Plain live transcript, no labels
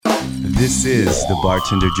This is the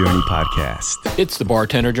Bartender Journey Podcast. It's the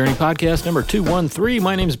Bartender Journey Podcast number 213.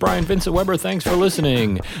 My name is Brian Vincent Weber. Thanks for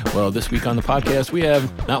listening. Well, this week on the podcast, we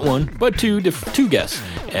have not one, but two guests.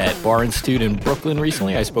 At Bar Institute in Brooklyn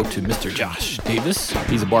recently, I spoke to Mr. Josh Davis.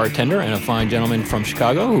 He's a bartender and a fine gentleman from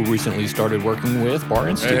Chicago who recently started working with Bar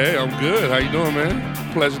Institute. Hey, I'm good. How you doing,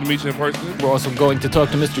 man? Pleasure to meet you in person. We're also going to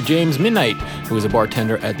talk to Mr. James Midnight, who is a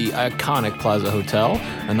bartender at the iconic Plaza Hotel,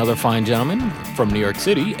 another fine gentleman from New York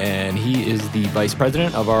City, and he is the vice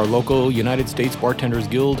president of our local United States Bartenders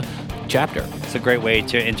Guild chapter. It's a great way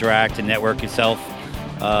to interact and network yourself,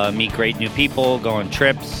 meet great new people, go on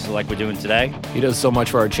trips like we're doing today. He does so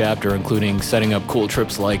much for our chapter, including setting up cool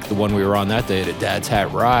trips like the one we were on that day at Dad's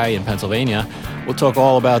Hat Rye in Pennsylvania. We'll talk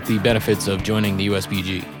all about the benefits of joining the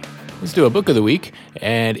USBG. Let's do a book of the week,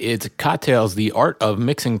 and it's Cocktails, The Art of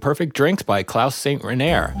Mixing Perfect Drinks by Klaus St.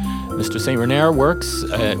 Renaer. Mr. St. Renaer works,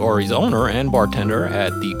 he's owner and bartender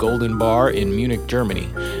at the Golden Bar in Munich, Germany.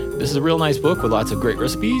 This is a real nice book with lots of great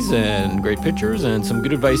recipes and great pictures and some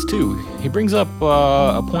good advice, too. He brings up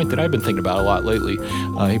a point that I've been thinking about a lot lately.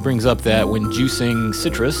 He brings up that when juicing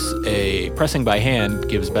citrus, pressing by hand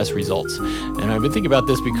gives best results. And I've been thinking about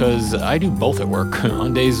this because I do both at work.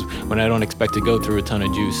 On days when I don't expect to go through a ton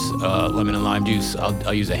of juice, lemon and lime juice,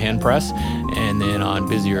 I'll use a hand press. And then on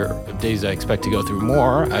busier days I expect to go through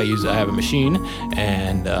more, I have a machine,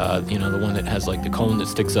 and the one that has like the cone that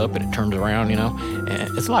sticks up and it turns around,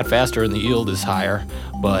 and it's a lot faster and the yield is higher.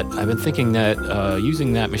 But I've been thinking that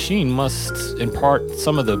using that machine must impart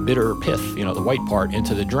some of the bitter pith, the white part,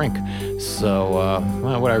 into the drink. So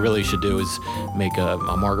what I really should do is make a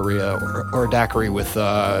margarita or a daiquiri with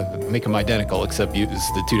make them identical, except use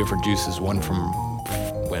the two different juices, one from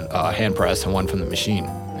hand press and one from the machine.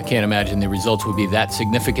 I can't imagine the results would be that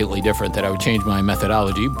significantly different that I would change my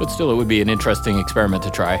methodology, but still it would be an interesting experiment to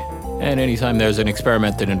try. And anytime there's an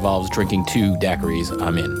experiment that involves drinking two daiquiris,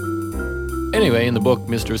 I'm in. Anyway, in the book,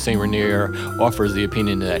 Mr. St. Renaer offers the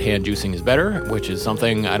opinion that hand juicing is better, which is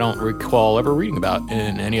something I don't recall ever reading about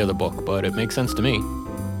in any other book, but it makes sense to me.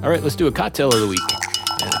 All right, let's do a cocktail of the week.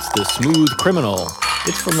 And it's the Smooth Criminal.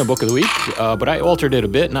 It's from the book of the week, but I altered it a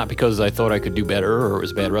bit, not because I thought I could do better or it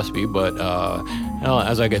was a bad recipe, but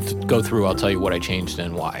as I go through, I'll tell you what I changed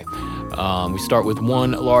and why. We start with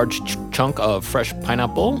one large chunk of fresh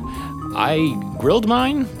pineapple. I grilled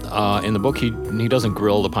mine. In the book, he doesn't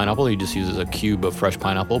grill the pineapple. He just uses a cube of fresh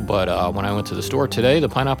pineapple. But when I went to the store today, the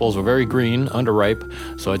pineapples were very green,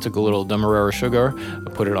 underripe. So I took a little Demerara sugar,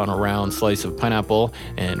 put it on a round slice of pineapple,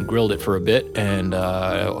 and grilled it for a bit. And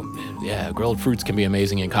grilled fruits can be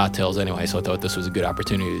amazing in cocktails anyway. So I thought this was a good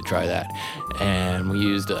opportunity to try that. And we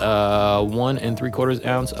used 1 3/4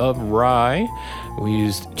 ounce of rye. We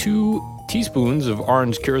used 2 teaspoons of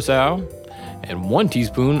orange curacao, and 1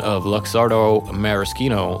 teaspoon of Luxardo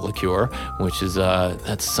Maraschino liqueur, which is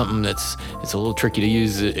that's something it's a little tricky to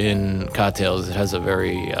use in cocktails. It has a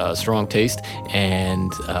very strong taste,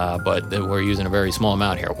 and but we're using a very small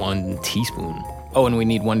amount here, 1 teaspoon. Oh, and we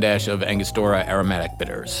need 1 dash of Angostura aromatic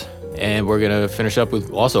bitters. And we're going to finish up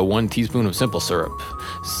with also 1 teaspoon of simple syrup.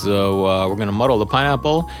 So we're going to muddle the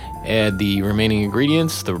pineapple, add the remaining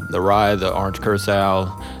ingredients, the rye, the orange curacao,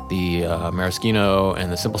 the maraschino,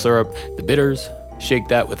 and the simple syrup, the bitters. Shake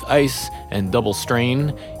that with ice and double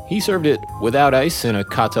strain. He served it without ice in a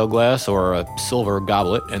cocktail glass or a silver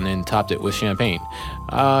goblet and then topped it with champagne.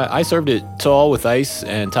 I served it tall with ice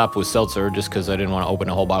and topped with seltzer just because I didn't want to open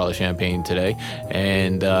a whole bottle of champagne today.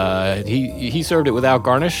 And he served it without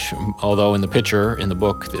garnish, although in the picture, in the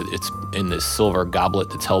book, it's in this silver goblet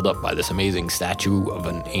that's held up by this amazing statue of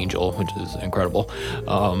an angel, which is incredible.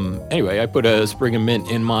 Anyway, I put a sprig of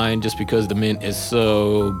mint in mine just because the mint is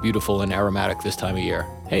so beautiful and aromatic this time of year.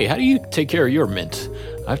 Hey, how do you take care of your mint?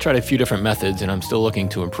 I've tried a few different methods and I'm still looking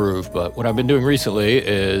to improve, but what I've been doing recently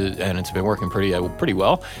is, and it's been working pretty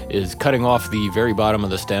well, is cutting off the very bottom of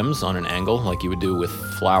the stems on an angle like you would do with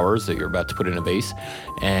flowers that you're about to put in a vase.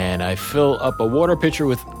 And I fill up a water pitcher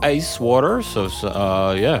with ice water,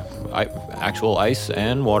 actual ice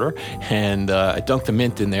and water, and I dunk the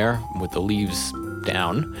mint in there with the leaves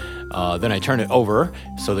down. Then I turn it over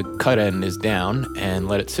so the cut end is down and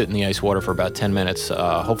let it sit in the ice water for about 10 minutes,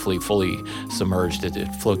 hopefully fully submerged. It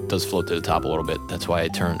does float to the top a little bit. That's why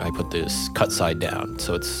I put this cut side down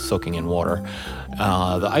so it's soaking in water.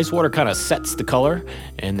 The ice water kind of sets the color,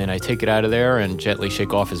 and then I take it out of there and gently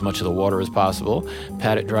shake off as much of the water as possible,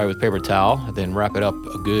 pat it dry with paper towel, then wrap it up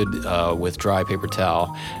good with dry paper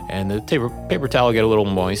towel. And the paper towel will get a little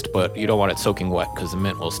moist, but you don't want it soaking wet because the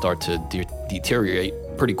mint will start to deteriorate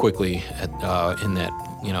pretty quickly in that,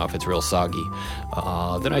 if it's real soggy.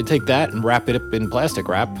 Then I take that and wrap it up in plastic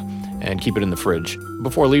wrap and keep it in the fridge.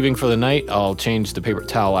 Before leaving for the night, I'll change the paper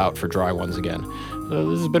towel out for dry ones again. So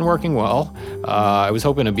this has been working well. I was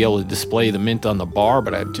hoping to be able to display the mint on the bar,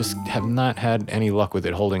 but I just have not had any luck with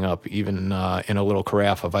it holding up, even in a little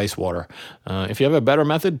carafe of ice water. If you have a better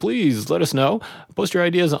method, please let us know. Post your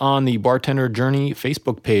ideas on the Bartender Journey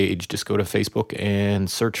Facebook page. Just go to Facebook and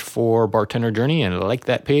search for Bartender Journey and like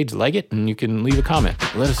that page, like it, and you can leave a comment.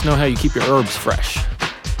 Let us know how you keep your herbs fresh.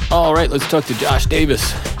 All right, let's talk to Josh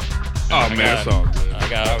Davis. Oh man, that's all good.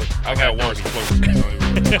 I got worse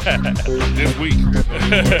this week.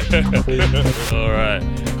 All right.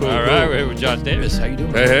 We're here with Josh Davis. How you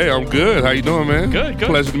doing? Hey, I'm good. How you doing, man? Good.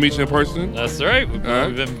 Pleasure to meet you in person. That's right. We've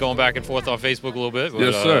been going back and forth on Facebook a little bit. But,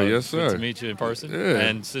 Yes, sir. Good to meet you in person. Yeah.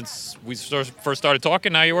 And since we first started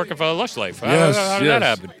talking, now you're working for Lush Life. How did that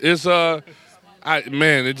happen? It's it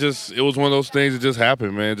was one of those things that just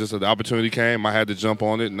happened, man. Just the opportunity came, I had to jump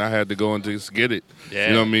on it, and I had to go and just get it. Yeah.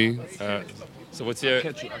 You know what I mean? So what's your?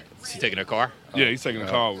 Is he taking a car? Yeah, he's taking a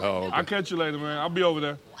call. Oh, okay. I'll catch you later, man. I'll be over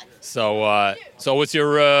there. So what's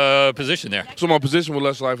your position there? So my position with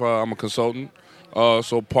Lush Life, I'm a consultant.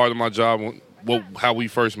 So part of my job, how we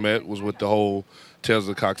first met was with the whole Tales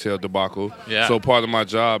of the Cocktail debacle. Yeah. So part of my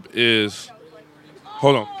job is,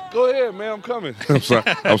 hold on. Go ahead, man. I'm coming.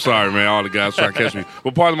 I'm sorry, man. All the guys trying to catch me.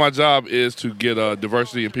 But part of my job is to get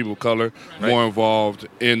diversity and people of color more involved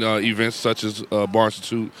in events such as Bar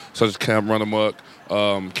Institute, such as Camp Run Amok,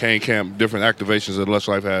 Cane Camp, different activations that Lush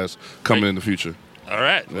Life has coming in the future. All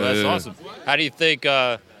right, well, that's awesome. How do you think?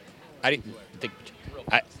 How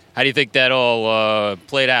do you think that all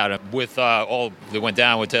played out with all that went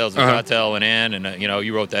down with Tales of the Cocktail and Ann, and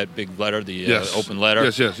you wrote that big letter, the open letter,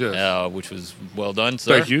 yes, which was well done,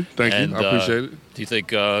 sir. Thank you. I appreciate it. Do you think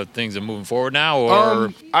things are moving forward now,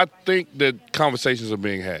 or? I think that conversations are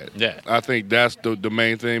being had. Yeah. I think that's the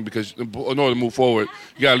main thing, because in order to move forward,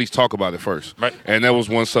 you got to at least talk about it first. Right. And that was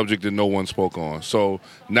one subject that no one spoke on. So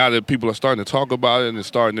now that people are starting to talk about it and it's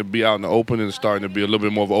starting to be out in the open and it's starting to be a little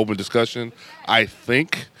bit more of an open discussion, I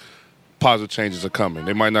think positive changes are coming.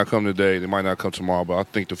 They might not come today, they might not come tomorrow, but I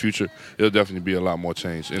think the future, it'll definitely be a lot more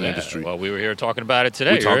change in the industry. Well, we were here talking about it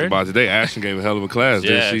today. We talked about it today. Ashton gave a hell of a class,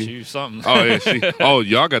 didn't she? She was something. Oh,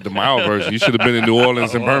 yeah, y'all got the mild version. You should have been in New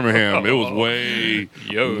Orleans and Birmingham. It was way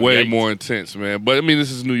more intense, man. But, I mean,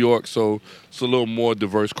 this is New York, so it's a little more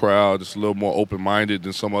diverse crowd. It's a little more open-minded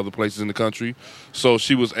than some other places in the country. So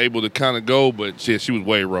she was able to kind of go, but she was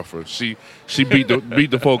way rougher. She beat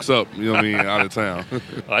the folks up, you know what I mean, out of town.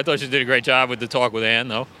 Well, I thought she did a great job with the talk with Ann,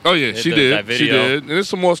 though. Oh, yeah, she did. That video. She did. And there's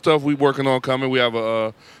some more stuff we're working on coming. We have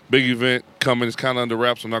a big event coming. It's kind of under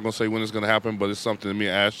wraps. I'm not going to say when it's going to happen, but it's something that me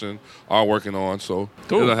and Ashton are working on. So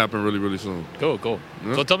it'll happen really, really soon. Cool.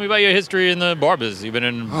 Yeah. So tell me about your history in the bar business. You've been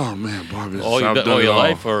in bar business all your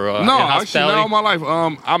life, or no, actually not all my life.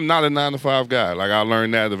 I'm not a 9-to-5 guy. Like, I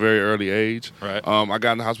learned that at a very early age. Right. I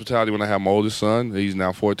got into hospitality when I had my oldest son. He's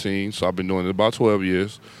now 14, so I've been doing it about 12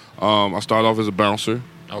 years. I started off as a bouncer.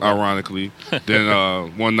 Okay. Ironically.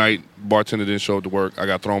 Then one night, bartender didn't show up to work. I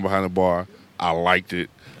got thrown behind the bar. I liked it.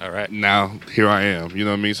 All right. Now, here I am. You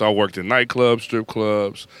know what I mean? So I worked in nightclubs, strip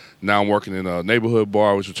clubs. Now I'm working in a neighborhood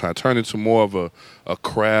bar, which we're trying to turn into more of a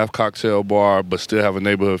craft cocktail bar, but still have a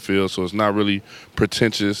neighborhood feel. So it's not really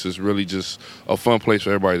pretentious. It's really just a fun place for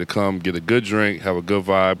everybody to come, get a good drink, have a good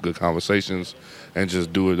vibe, good conversations, and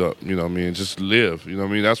just do it up. You know what I mean? Just live. You know what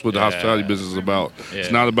I mean? That's what the hospitality business is about. Yeah.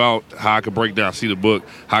 It's not about how I could break down, see the book,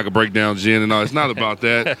 how I could break down gin and all. It's not about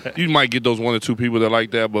that. You might get those one or two people that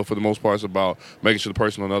like that, but for the most part, it's about making sure the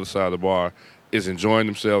person on the other side of the bar is enjoying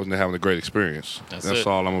themselves and they're having a great experience. That's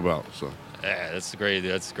all I'm about. So. Yeah, that's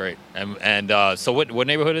great. And so what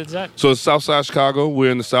neighborhood is that? So it's Southside Chicago.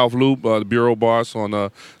 We're in the South Loop, the Bureau Bars on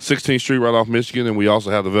 16th Street right off Michigan, and we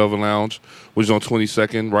also have the Velvet Lounge, which is on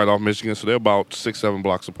 22nd right off Michigan. So they're about 6-7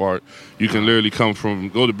 blocks apart. You can literally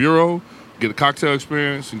go to Bureau, get a cocktail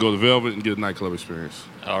experience, and go to Velvet and get a nightclub experience.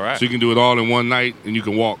 All right. So you can do it all in one night, and you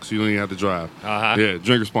can walk, so you don't even have to drive. Yeah,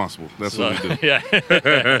 drink responsible. That's what we do.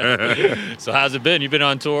 Yeah. So how's it been? You've been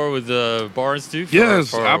on tour with the Bar Institute?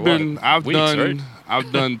 Yes, I've done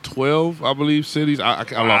 12, I believe, cities. I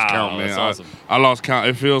lost count, man. That's awesome. I lost count.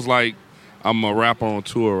 It feels like I'm a rapper on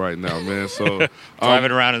tour right now, man. So driving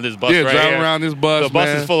around in this bus. Yeah, driving around this bus. The bus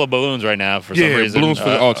is full of balloons right now for some reason. Balloons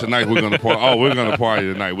tonight we're gonna party. We're gonna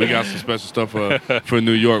party tonight. We got some special stuff for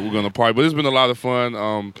New York. We're gonna party, but it's been a lot of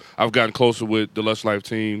fun. I've gotten closer with the Lush Life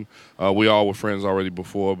team. We all were friends already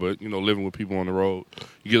before, but living with people on the road,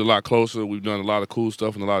 you get a lot closer. We've done a lot of cool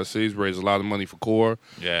stuff in a lot of cities. Raised a lot of money for CORE.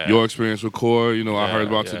 Yeah. Your experience with CORE, I heard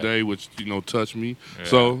about today, which touched me. Yeah.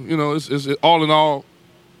 So it's all in all.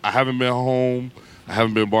 I haven't been home. I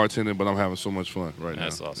haven't been bartending, but I'm having so much fun right now.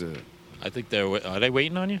 That's awesome. Yeah. I think are they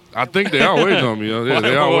waiting on you? I think they are waiting on me. Yeah,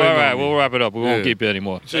 they are waiting on me. We'll wrap it up. We won't keep you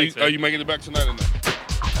anymore. So are you making it back tonight or not?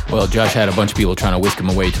 Well, Josh had a bunch of people trying to whisk him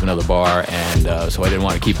away to another bar, and so I didn't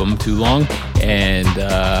want to keep him too long. And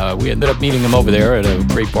we ended up meeting him over there at a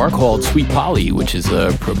great bar called Sweet Polly, which is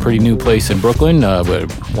a pretty new place in Brooklyn, but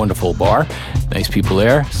a wonderful bar. Nice people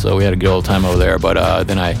there, so we had a good old time over there. But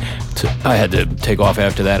then I had to take off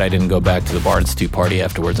after that. I didn't go back to the Bar Institute party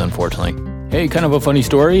afterwards, unfortunately. Hey, kind of a funny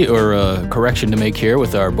story or a correction to make here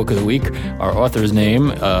with our book of the week. Our author's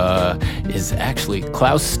name is actually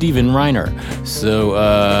Klaus Steven Reiner. So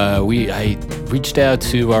I reached out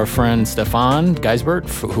to our friend Stefan Geisbert,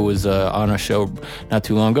 who was on a show not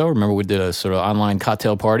too long ago. Remember, we did a sort of online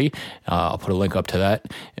cocktail party. I'll put a link up to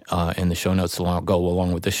that in the show notes to go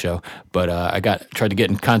along with this show. But I tried to get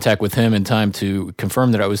in contact with him in time to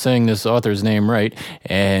confirm that I was saying this author's name right.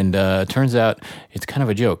 And turns out it's kind of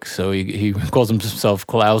a joke. So he calls himself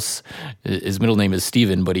Klaus. His middle name is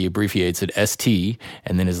Steven, but he abbreviates it ST,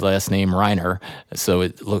 and then his last name Reiner. So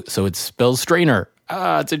it spells strainer.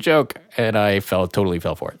 It's a joke, and I totally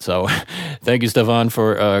fell for it. So thank you, Stefan,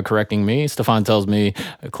 for correcting me. Stefan tells me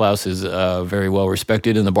Klaus is very well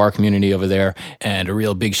respected in the bar community over there and a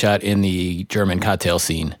real big shot in the German cocktail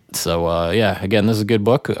scene. So again, this is a good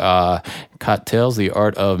book. Cocktails, The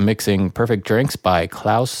Art of Mixing Perfect Drinks by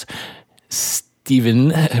Klaus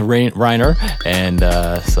Steven Reiner. And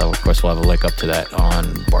so, of course, we'll have a link up to that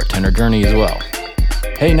on Bartender Journey as well.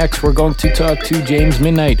 Hey, next we're going to talk to James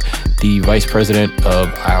Midnight, the vice president of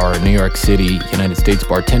our New York City United States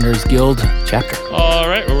Bartenders Guild chapter. All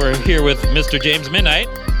right, we're here with Mr. James Midnight.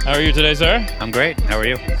 How are you today, sir? I'm great. How are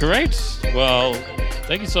you? Great. Well,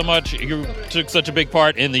 thank you so much. You took such a big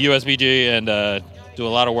part in the USBG and do a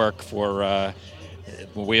lot of work for.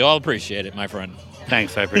 We all appreciate it, my friend.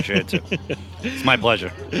 Thanks, I appreciate it too. It's my pleasure.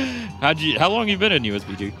 How long have you been in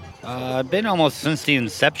USBG? I've been almost since the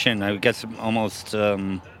inception. I guess almost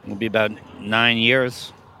will be about 9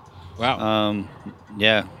 years. Wow.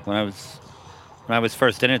 Yeah, when I was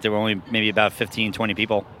first in it, there were only maybe about 15, 20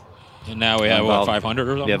 people. And now we have, 500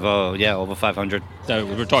 or something? We have, over 500.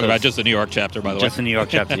 We're talking about just the New York chapter, by the way. Just the New York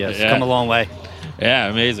chapter, yes. Yeah. Come a long way. Yeah,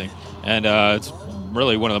 amazing. And it's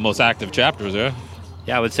really one of the most active chapters, yeah?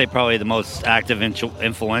 Yeah, I would say probably the most active,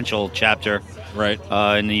 influential chapter right.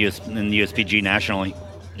 in the USPG nationally.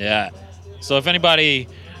 Yeah. So if anybody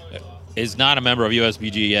is not a member of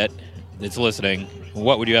USBG yet that's listening,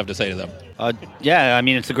 what would you have to say to them? Yeah, I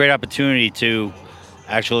mean, it's a great opportunity to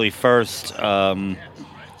actually first promote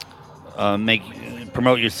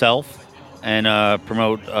yourself and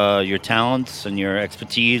promote your talents and your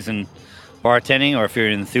expertise in bartending, or if you're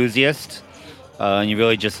an enthusiast and you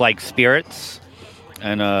really just like spirits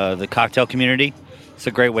and the cocktail community. It's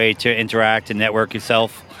a great way to interact and network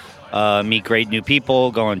yourself, meet great new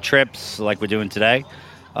people, go on trips like we're doing today,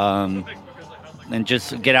 and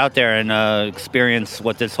just get out there and experience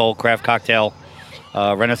what this whole craft cocktail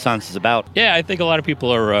renaissance is about. Yeah, I think a lot of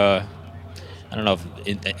people are, I don't know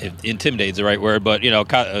if intimidate's the right word, but,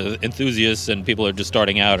 enthusiasts and people are just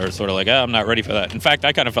starting out are sort of like, I'm not ready for that. In fact,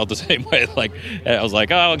 I kind of felt the same way. Like, I was like,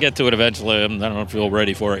 I'll get to it eventually. I don't feel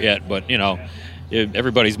ready for it yet, but,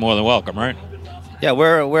 everybody's more than welcome, right? Yeah,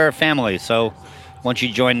 we're a family, so once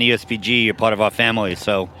you join the USPG, you're part of our family,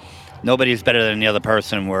 so nobody's better than the other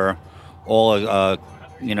person. We're all, the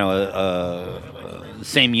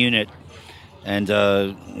same unit, and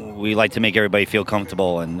we like to make everybody feel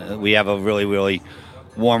comfortable, and we have a really, really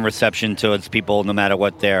warm reception towards people no matter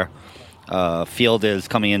what their field is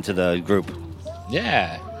coming into the group.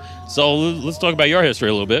 Yeah. So let's talk about your history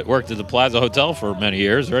a little bit. Worked at the Plaza Hotel for many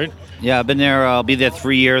years, right? Yeah, I've been there. I'll be there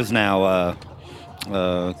 3 years now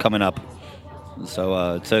coming up.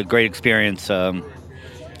 So it's a great experience.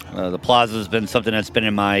 The Plaza has been something that's been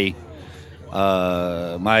in my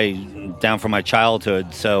down from my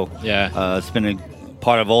childhood. So yeah, it's been a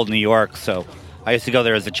part of old New York. So I used to go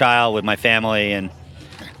there as a child with my family and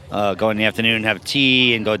go in the afternoon, have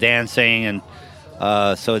tea, and go dancing. And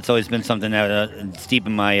so it's always been something that's deep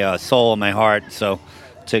in my soul and my heart. So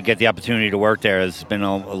to get the opportunity to work there has been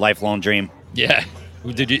a lifelong dream. Yeah.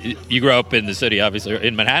 Did you grow up in the city, obviously,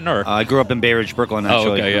 in Manhattan, or? I grew up in Bay Ridge, Brooklyn,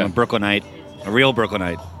 actually. Oh, okay, yeah. I'm a Brooklynite, a real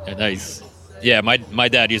Brooklynite. Yeah, nice. Yeah, my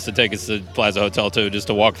dad used to take us to Plaza Hotel, too, just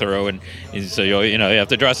to walk through. And so, you have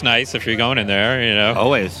to dress nice if you're going in there,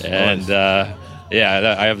 Always. And,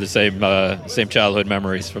 yeah, I have the same childhood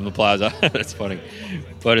memories from the Plaza. That's funny.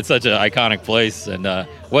 But it's such an iconic place. And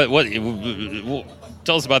what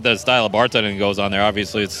tell us about the style of bartending that goes on there.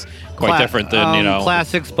 Obviously, it's quite different than,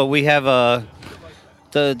 classics, but we have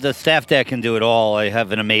the staff there can do it all. I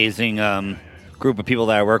have an amazing group of people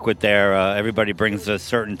that I work with there, everybody brings a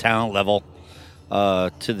certain talent level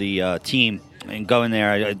to the team. And going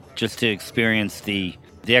there just to experience the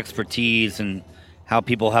expertise and how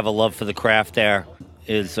people have a love for the craft there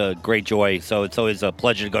is a great joy. So it's always a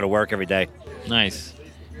pleasure to go to work every day. Nice.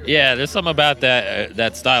 Yeah, there's something about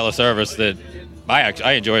that style of service that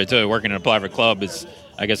I enjoy it too. Working in a private club is,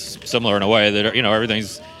 I guess, similar in a way that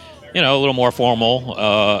everything's a little more formal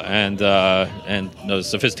and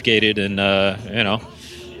sophisticated and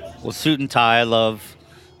Well, suit and tie I love,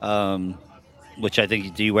 which I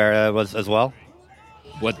think do you wear as well?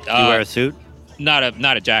 What Do you wear a suit? Not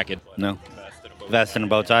a jacket. No. Vest and a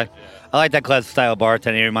bow tie. I like that class style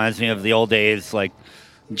bartending. It reminds me of the old days, like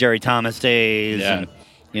Jerry Thomas days, Yeah.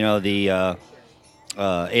 and the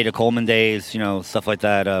Ada Coleman days, stuff like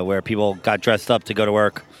that, where people got dressed up to go to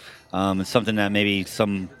work. It's something that maybe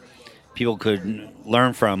some people could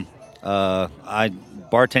learn from.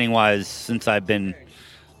 Bartending wise, since I've been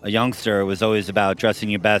a youngster, it was always about dressing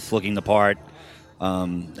your best, looking the part.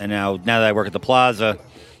 And now that I work at the Plaza,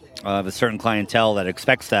 I have a certain clientele that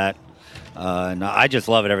expects that. And I just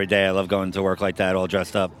love it every day. I love going to work like that, all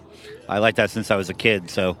dressed up. I like that since I was a kid.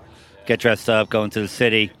 So get dressed up, go into the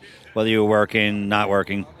city, whether you were working, not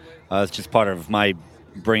working. It's just part of my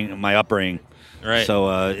upbringing. Right.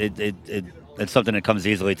 So it's something that comes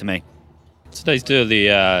easily to me. It's nice too.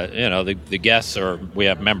 The guests, or we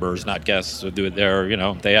have members, not guests, who do it there.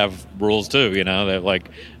 They have rules too. They're like,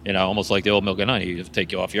 almost like the old Milk and Honey. You have to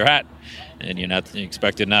take you off your hat, and you're not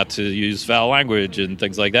expected not to use foul language and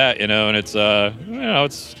things like that. And it's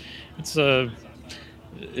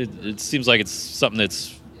it seems like it's something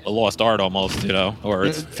that's a lost art almost, or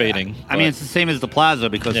it's fading. I mean, it's the same as the Plaza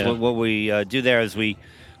because Yeah. what we do there is we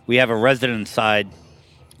have a resident side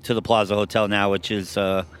to the Plaza Hotel now, which is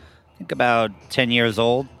I think about 10 years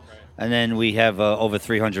old, and then we have over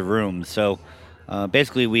 300 rooms. So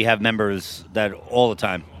basically, we have members that all the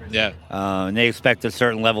time, Yeah. and they expect a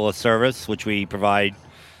certain level of service, which we provide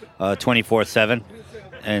 24/7,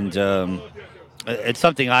 and it's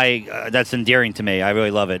something that's endearing to me. I really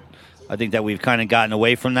love it. I think that we've kind of gotten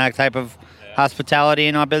away from that type of hospitality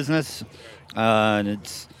in our business, and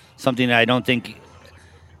it's something that I don't think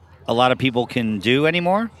a lot of people can do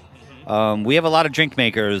anymore. We have a lot of drink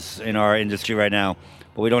makers in our industry right now,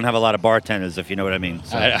 but we don't have a lot of bartenders, if you know what I mean.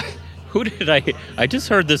 So Who did I just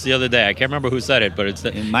heard this the other day. I can't remember who said it, but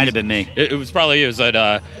it might have been me. It was probably you. It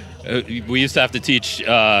said we used to have to teach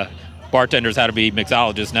bartenders how to be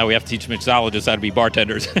mixologists. Now we have to teach mixologists how to be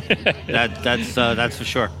bartenders. That's for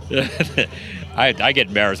sure. I get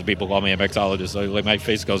embarrassed when people call me a mixologist. So like my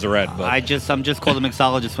face goes red. But I'm just called a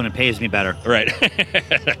mixologist when it pays me better. right,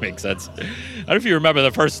 that makes sense. I don't know if you remember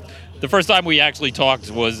the first time we actually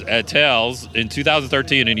talked was at Tails in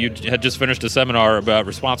 2013, and you had just finished a seminar about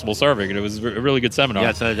responsible serving, and it was a really good seminar.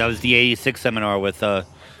 Yeah, so that was the 86 seminar with Shoa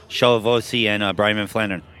Vosi and Brian Van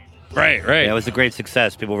Flandern. Right. Yeah, it was a great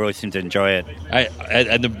success. People really seemed to enjoy it.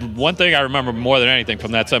 And the one thing I remember more than anything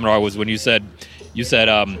from that seminar was when you said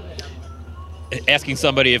asking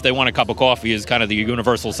somebody if they want a cup of coffee is kind of the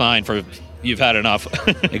universal sign for you've had enough.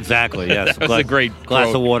 Exactly, yes. That was a great glass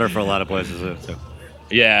quote. of water for a lot of places. Too.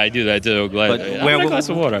 Yeah, I do that too. But I like a glass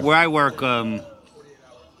of water. Where I work,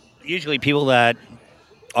 usually people that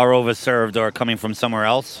are overserved or coming from somewhere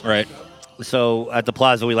else. Right. So at the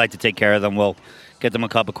Plaza, we like to take care of them. We'll get them a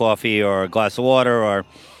cup of coffee or a glass of water, or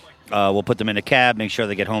we'll put them in a cab, make sure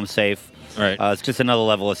they get home safe. Right. It's just another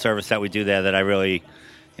level of service that we do there that I really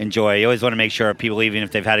enjoy. You always want to make sure people, even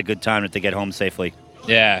if they've had a good time, that they get home safely.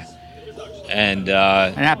 Yeah. And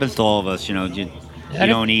It happens to all of us, you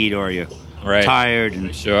don't eat or you're right. tired.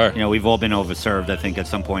 And, Sure. we've all been overserved, I think, at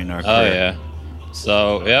some point in our Oh career. yeah.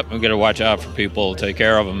 So we got to watch out for people, take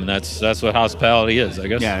care of them, and that's what hospitality is, I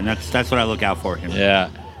guess. Yeah, and that's what I look out for. Yeah.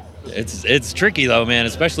 It's tricky though, man,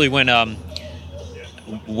 especially when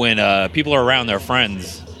people are around their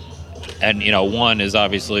friends, and one is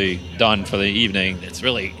obviously done for the evening. It's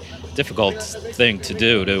really difficult thing to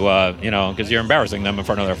do to because you're embarrassing them in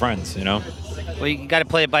front of their friends. Well, you got to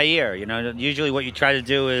play it by ear. Usually what you try to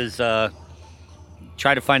do is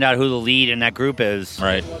try to find out who the lead in that group is,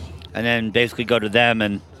 Right. and then basically go to them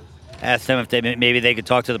and ask them if maybe they could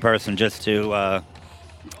talk to the person just to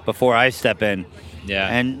before I step in. Yeah.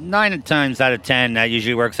 And 9 times out of 10, that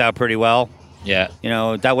usually works out pretty well. Yeah.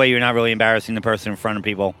 That way you're not really embarrassing the person in front of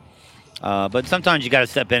people. But sometimes you got to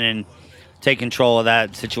step in and take control of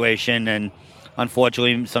that situation. And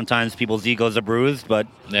unfortunately, sometimes people's egos are bruised. But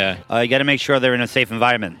Yeah. you got to make sure they're in a safe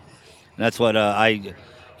environment. And that's what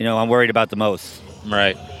I'm worried about the most.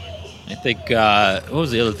 Right. I think what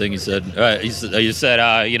was the other thing you said? You said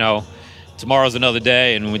tomorrow's another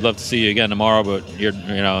day, and we'd love to see you again tomorrow. But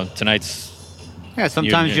tonight's. Yeah,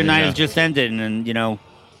 sometimes your night yeah. has just ended, and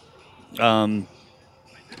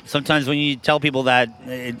sometimes when you tell people that,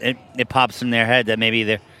 it pops in their head that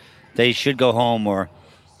maybe they should go home or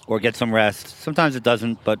get some rest. Sometimes it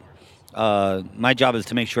doesn't, but my job is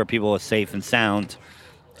to make sure people are safe and sound,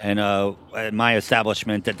 and at my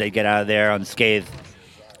establishment that they get out of there unscathed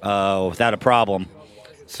without a problem.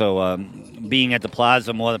 So being at the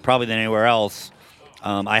Plaza more probably than anywhere else,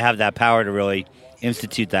 I have that power to really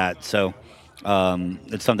institute that. So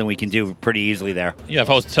it's something we can do pretty easily there. You have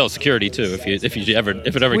hotel security too. If it ever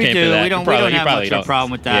We came do. to that, We don't have much of a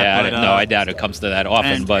problem with that. Yeah, but, I doubt it comes to that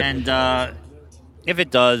often. And if it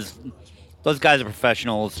does, those guys are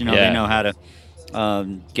professionals. Yeah. They know how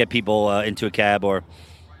to get people into a cab or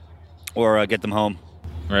get them home.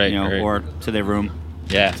 right, right. Or to their room.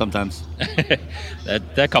 Yeah. Sometimes.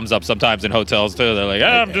 that comes up sometimes in hotels too. They're like,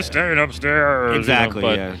 I'm just staying upstairs. Exactly.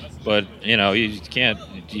 But you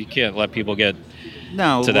can't let people get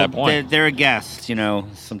No, to that point. They're a guest.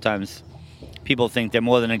 Sometimes people think they're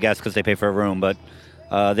more than a guest because they pay for a room, but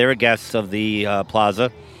they're a guest of the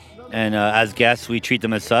Plaza, and as guests, we treat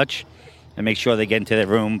them as such and make sure they get into their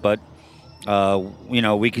room. But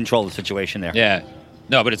we control the situation there. Yeah.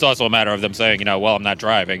 No, but it's also a matter of them saying, well, I'm not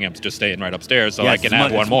driving. I'm just staying right upstairs, so I can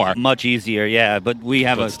have one more. Much easier, yeah. But we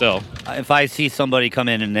have still. If I see somebody come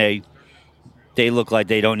in and they look like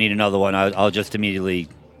they don't need another one, I'll just immediately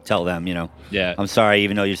tell them, Yeah. I'm sorry,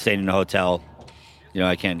 even though you're staying in a hotel,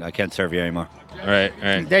 I can't serve you anymore. Right.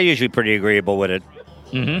 They're usually pretty agreeable with it.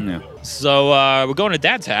 Mm-hmm. Yeah. So we're going to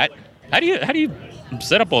Dad's Hat. How do you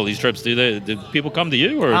set up all these trips? Do people come to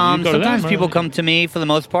you, or do you go to them? Sometimes people come to me for the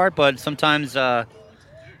most part, but sometimes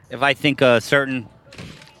if I think a certain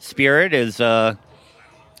spirit is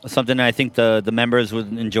something I think the members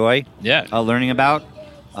would enjoy learning about,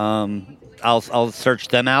 I'll search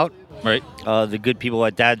them out. Right. The good people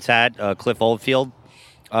at Dad's Hat, Cliff Oldfield,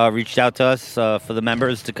 reached out to us for the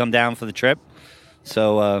members to come down for the trip.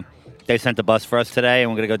 So they sent the bus for us today,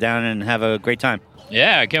 and we're going to go down and have a great time.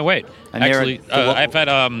 Yeah, I can't wait. And actually, I've had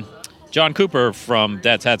John Cooper from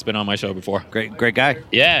Dad's Hat's been on my show before. Great guy.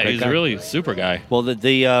 Yeah, Great he's guy. a really super guy. Well,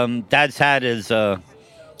 the Dad's Hat is a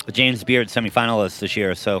James Beard semifinalist this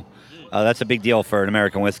year, so that's a big deal for an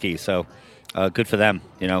American whiskey. So good for them.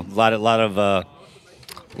 A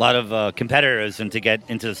lot of competitors, and to get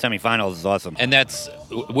into the semifinals is awesome. And that's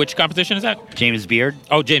which competition is that? James Beard.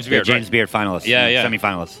 Oh, James Beard. James Beard finalist. Yeah.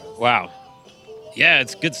 Semifinalist. Wow. Yeah,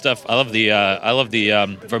 it's good stuff. I love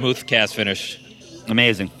the vermouth cask finish.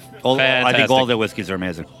 Amazing. I think Fantastic. all their whiskeys are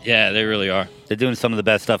amazing. Yeah, they really are. They're doing some of the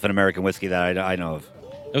best stuff in American whiskey that I know of.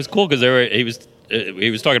 It was cool because he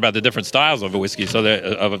was talking about the different styles of a whiskey,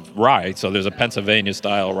 of a rye. So there's a Pennsylvania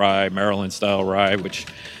style rye, Maryland style rye, which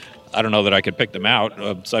I don't know that I could pick them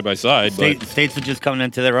out side by side. States are just coming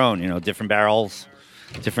into their own. Different barrels,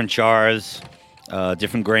 different chars,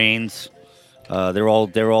 different grains. They're all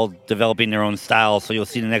developing their own style. So you'll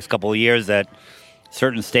see in the next couple of years that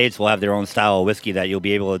certain states will have their own style of whiskey that you'll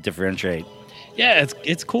be able to differentiate. Yeah,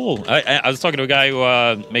 it's cool. I was talking to a guy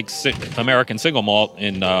who makes American single malt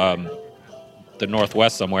in the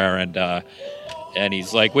Northwest somewhere, and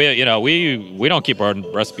he's like, we don't keep our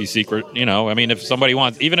recipe secret. I mean, if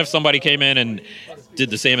somebody came in and did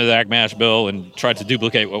the same exact mash bill and tried to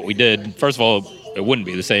duplicate what we did, first of all, it wouldn't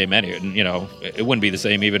be the same it wouldn't be the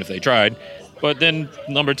same even if they tried. But then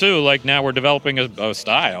number two, like now we're developing a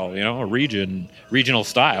style, a regional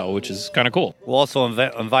style, which is kind of cool. Well, also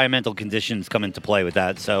environmental conditions come into play with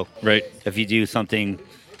that. So Right. if you do something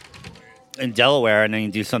in Delaware and then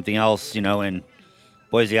you do something else, in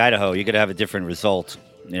Boise, Idaho, you're going to have a different result,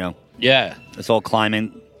 Yeah. It's all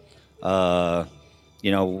climate, what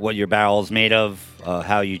your barrel's made of,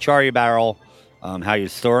 how you char your barrel, how you're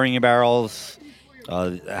storing your barrels,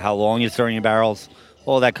 how long you're storing your barrels.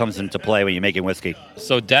 All that comes into play when you're making whiskey.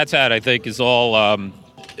 So Dad's Hat, I think, is all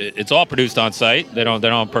it's all produced on site. They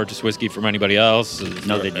don't purchase whiskey from anybody else.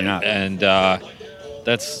 No, they do not. And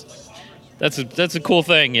that's a cool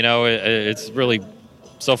thing. It's really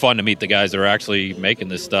so fun to meet the guys that are actually making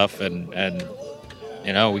this stuff, and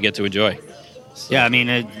we get to enjoy. So. Yeah, I mean,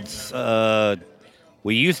 it's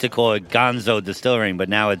we used to call it Gonzo Distilling, but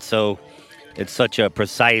now it's such a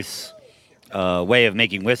precise way of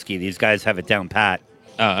making whiskey. These guys have it down pat.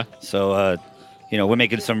 So, we're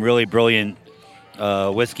making some really brilliant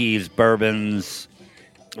whiskeys, bourbons,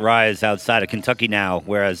 ryes outside of Kentucky now,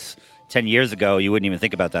 whereas 10 years ago, you wouldn't even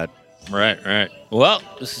think about that. Right. Well,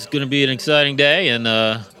 this is going to be an exciting day, and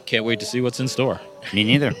can't wait to see what's in store. Me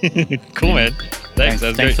neither. Cool, man. Thanks.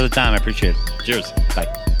 Thanks for the time. I appreciate it. Cheers. Bye.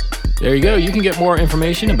 There you go. You can get more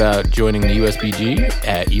information about joining the USBG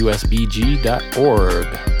at usbg.org.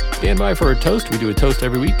 Stand by for a toast. We do a toast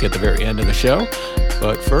every week at the very end of the show.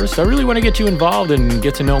 But first, I really want to get you involved and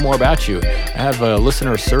get to know more about you. I have a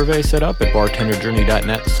listener survey set up at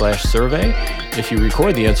bartenderjourney.net/survey. If you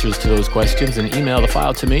record the answers to those questions and email the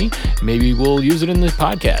file to me, maybe we'll use it in this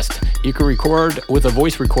podcast. You can record with a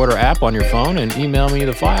voice recorder app on your phone and email me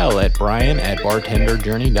the file at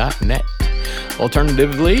brian@bartenderjourney.net.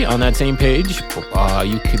 Alternatively, on that same page,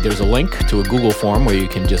 there's a link to a Google form where you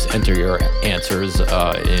can just enter your answers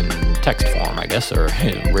in text form, I guess, or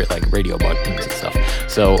like radio buttons and stuff.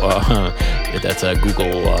 So that's a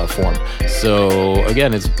Google form. So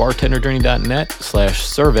again, it's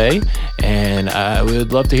bartenderjourney.net/survey, and I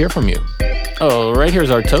would love to hear from you. Oh, right here's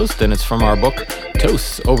our toast, and it's from our book,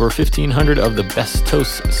 Toasts, over 1,500 of the best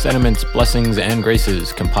toasts, sentiments, blessings, and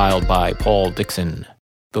graces, compiled by Paul Dixon.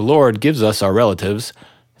 The Lord gives us our relatives.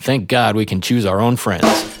 Thank God we can choose our own friends.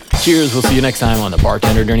 Cheers. We'll see you next time on the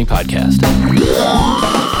Bartender Journey Podcast.